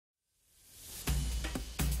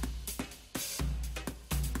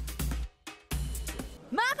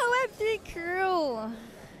So,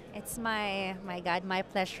 it's my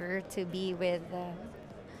pleasure to be with,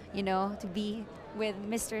 to be with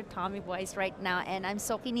Mr. Tomyboy right now, and I'm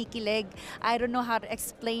so kinikilig. I don't know how to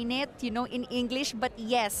explain it, in English, but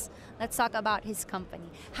yes, let's talk about his company.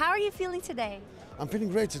 How are you feeling today? I'm feeling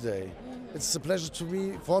great today. It's a pleasure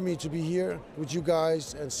for me to be here with you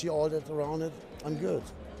guys and see all that around it. I'm good,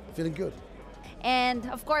 feeling good. And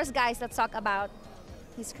of course, guys, let's talk about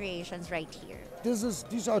his creations right here.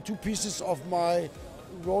 These are two pieces of my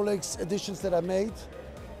Rolex editions that I made.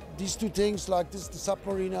 These two things, like this, the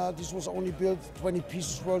Submariner, this was only built 20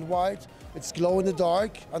 pieces worldwide. It's glow in the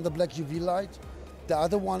dark under black UV light. The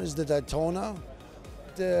other one is the Daytona.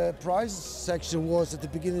 The price section was at the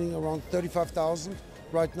beginning around 35,000.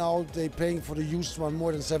 Right now they're paying for the used one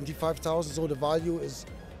more than 75,000, so the value is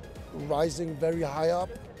rising very high up.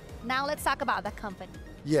 Now let's talk about the company.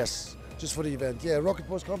 Yes, just for the event. Yeah,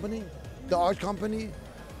 Rocketbyz company, the art company.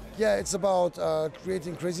 Yeah, it's about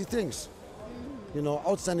creating crazy things,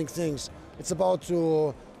 outstanding things. It's about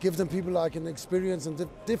to give them people like an experience and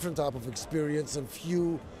different type of experience and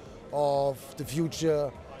view of the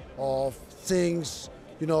future, of things,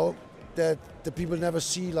 that the people never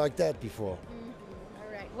see like that before.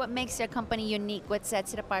 All right. What makes your company unique? What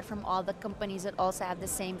sets it apart from all the companies that also have the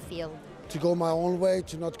same field? To go my own way,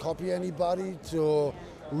 to not copy anybody, to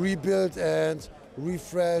rebuild and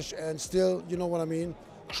refresh and still, you know what I mean,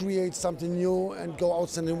 create something new and go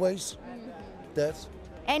outstanding ways. That's.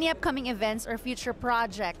 Any upcoming events or future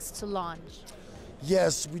projects to launch?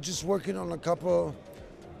 Yes, we're just working on a couple.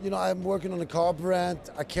 I'm working on a car brand.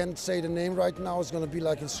 I can't say the name right now. It's going to be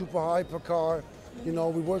like a super hypercar. We're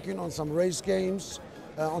working on some race games,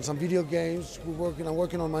 on some video games. I'm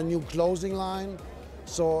working on my new clothing line.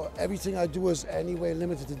 So everything I do is anyway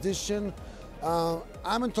limited edition.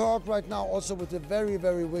 I'm in talk right now also with a very,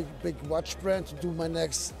 very big watch brand to do my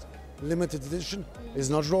next limited edition. It's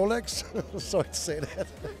not Rolex, sorry to say that.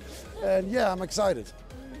 And yeah, I'm excited.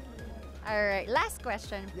 All right, last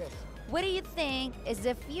question. Yes. What do you think is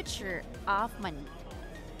the future of money?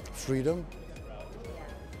 Freedom.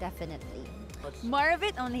 Definitely. More of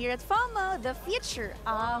it only here at FOMO, the future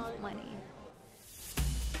of money.